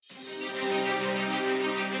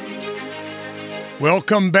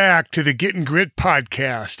Welcome back to the Getting Grit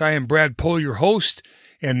podcast. I am Brad Pohl, your host,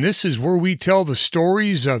 and this is where we tell the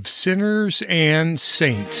stories of sinners and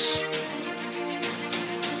saints.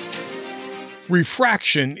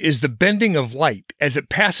 Refraction is the bending of light as it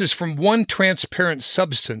passes from one transparent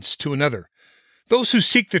substance to another. Those who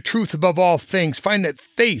seek the truth above all things find that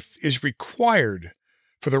faith is required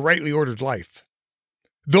for the rightly ordered life.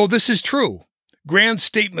 Though this is true, grand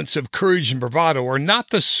statements of courage and bravado are not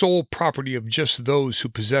the sole property of just those who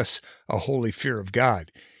possess a holy fear of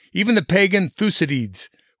God. Even the pagan Thucydides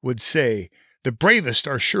would say, the bravest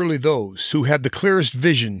are surely those who have the clearest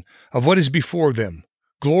vision of what is before them,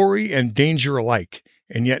 glory and danger alike,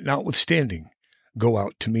 and yet notwithstanding, go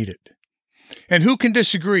out to meet it. And who can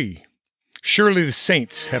disagree? Surely the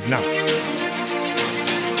saints have not.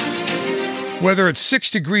 Whether it's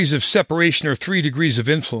 6 degrees of separation or 3 degrees of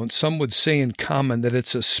influence, some would say in common that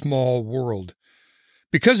it's a small world.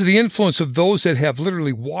 Because of the influence of those that have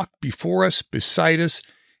literally walked before us, beside us,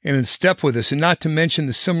 and in step with us, and not to mention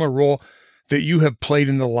the similar role that you have played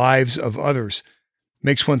in the lives of others,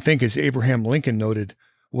 makes one think, as Abraham Lincoln noted,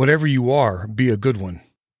 whatever you are, be a good one.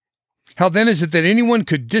 How then is it that anyone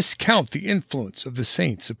could discount the influence of the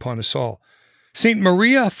saints upon us all? St.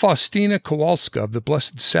 Maria Faustina Kowalska of the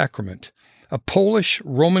Blessed Sacrament, a Polish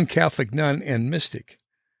Roman Catholic nun and mystic.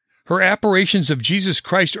 Her apparitions of Jesus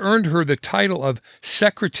Christ earned her the title of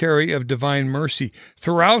Secretary of Divine Mercy.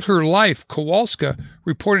 Throughout her life, Kowalska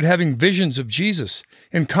reported having visions of Jesus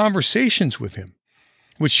and conversations with him,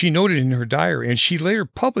 which she noted in her diary, and she later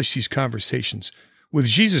published these conversations with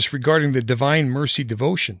Jesus regarding the Divine Mercy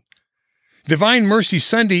devotion. Divine Mercy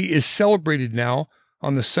Sunday is celebrated now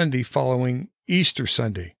on the Sunday following Easter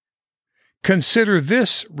Sunday. Consider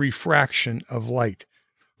this refraction of light.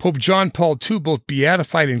 Pope John Paul II both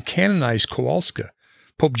beatified and canonized Kowalska.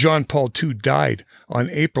 Pope John Paul II died on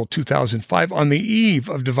April 2005 on the eve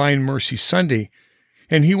of Divine Mercy Sunday,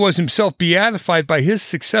 and he was himself beatified by his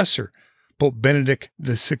successor, Pope Benedict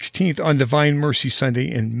XVI, on Divine Mercy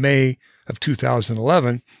Sunday in May of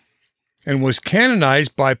 2011, and was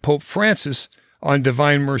canonized by Pope Francis on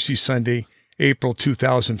Divine Mercy Sunday, April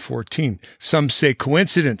 2014. Some say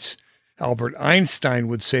coincidence. Albert Einstein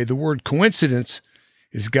would say the word coincidence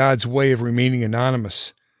is God's way of remaining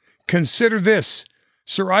anonymous. Consider this.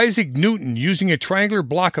 Sir Isaac Newton, using a triangular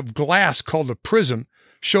block of glass called a prism,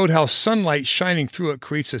 showed how sunlight shining through it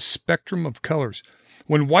creates a spectrum of colors.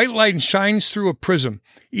 When white light shines through a prism,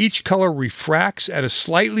 each color refracts at a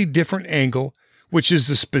slightly different angle, which is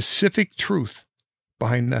the specific truth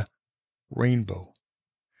behind the rainbow.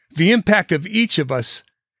 The impact of each of us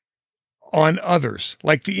on others,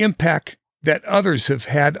 like the impact that others have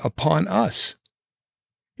had upon us,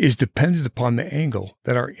 is dependent upon the angle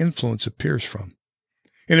that our influence appears from.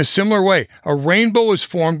 In a similar way, a rainbow is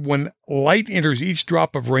formed when light enters each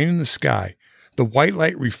drop of rain in the sky. The white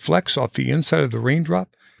light reflects off the inside of the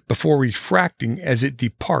raindrop before refracting as it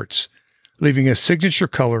departs, leaving a signature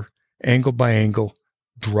color, angle by angle,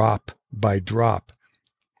 drop by drop.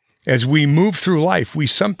 As we move through life, we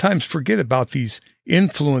sometimes forget about these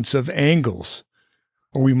influence of angles,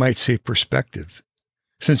 or we might say perspective,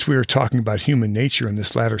 since we are talking about human nature in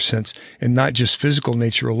this latter sense and not just physical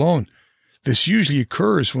nature alone. This usually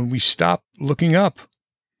occurs when we stop looking up,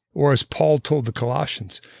 or as Paul told the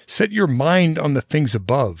Colossians, set your mind on the things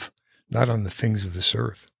above, not on the things of this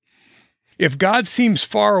earth. If God seems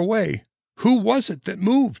far away, who was it that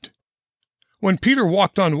moved? When Peter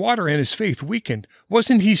walked on water and his faith weakened,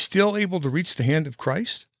 wasn't he still able to reach the hand of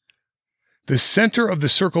Christ? The center of the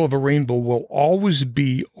circle of a rainbow will always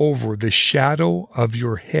be over the shadow of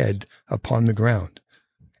your head upon the ground.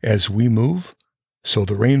 As we move, so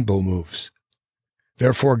the rainbow moves.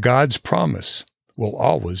 Therefore, God's promise will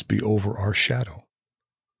always be over our shadow.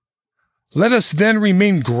 Let us then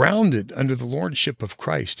remain grounded under the lordship of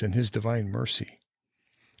Christ and his divine mercy.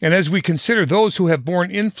 And as we consider those who have borne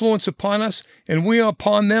influence upon us, and we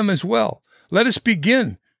upon them as well, let us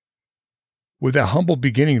begin with a humble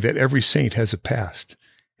beginning that every saint has a past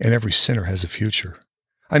and every sinner has a future.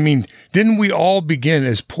 I mean, didn't we all begin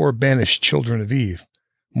as poor banished children of Eve,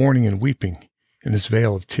 mourning and weeping in this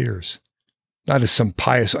vale of tears? Not as some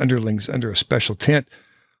pious underlings under a special tent,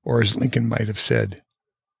 or as Lincoln might have said.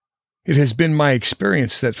 It has been my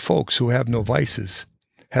experience that folks who have no vices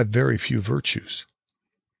have very few virtues.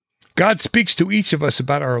 God speaks to each of us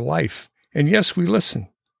about our life, and yes, we listen,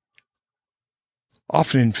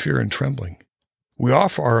 often in fear and trembling. We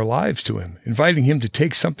offer our lives to him, inviting him to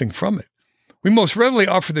take something from it. We most readily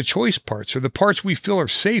offer the choice parts, or the parts we feel are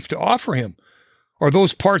safe to offer him, or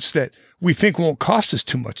those parts that we think won't cost us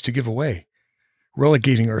too much to give away,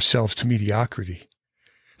 relegating ourselves to mediocrity.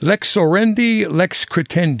 Lex orandi, lex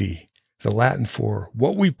credendi, the Latin for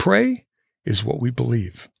what we pray is what we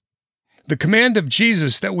believe. The command of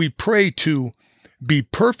Jesus that we pray to be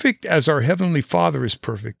perfect as our Heavenly Father is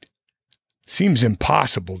perfect seems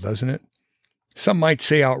impossible, doesn't it? Some might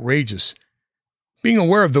say outrageous. Being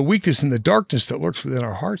aware of the weakness and the darkness that lurks within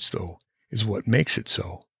our hearts, though, is what makes it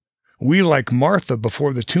so. We, like Martha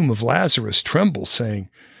before the tomb of Lazarus, tremble, saying,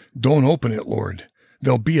 "Don't open it, Lord.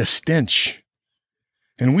 There'll be a stench."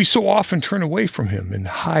 And we so often turn away from him and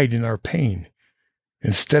hide in our pain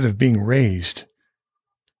instead of being raised.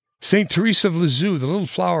 St. Teresa of Lisieux, the little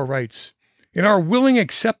flower, writes, "In our willing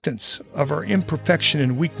acceptance of our imperfection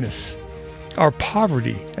and weakness, our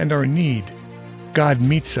poverty and our need, God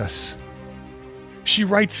meets us." She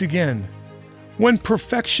writes again, "When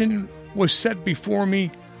perfection was set before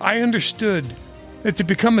me, I understood that to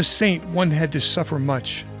become a saint one had to suffer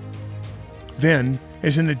much. Then,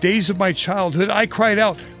 as in the days of my childhood, I cried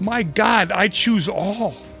out, 'My God, I choose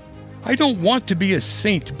all. I don't want to be a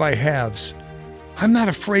saint by halves. I'm not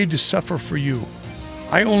afraid to suffer for you.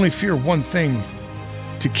 I only fear one thing,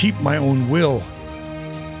 to keep my own will.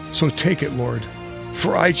 So take it, Lord,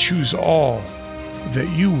 for I choose all that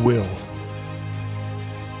you will."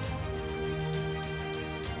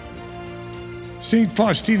 St.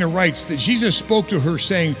 Faustina writes that Jesus spoke to her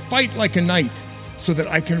saying, "Fight like a knight so that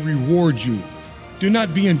I can reward you. Do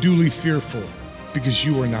not be unduly fearful, because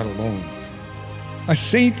you are not alone." A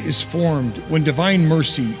saint is formed when divine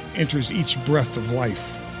mercy enters each breath of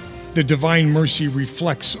life. The divine mercy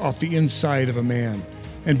reflects off the inside of a man,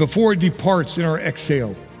 and before it departs in our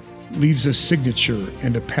exhale, leaves a signature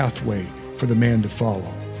and a pathway for the man to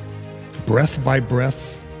follow. Breath by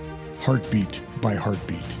breath, heartbeat by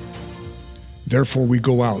heartbeat. Therefore we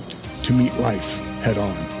go out to meet life head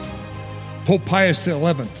on. Pope Pius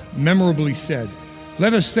XI memorably said,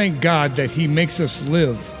 "Let us thank God that he makes us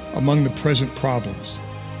live among the present problems,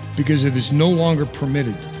 because it is no longer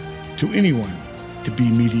permitted to anyone to be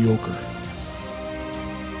mediocre."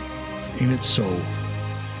 Ain't it so?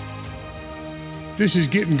 This is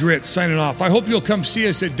Getting Grit signing off. I hope you'll come see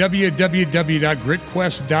us at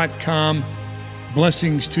www.gritquest.com.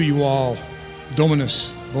 Blessings to you all.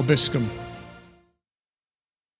 Dominus vobiscum.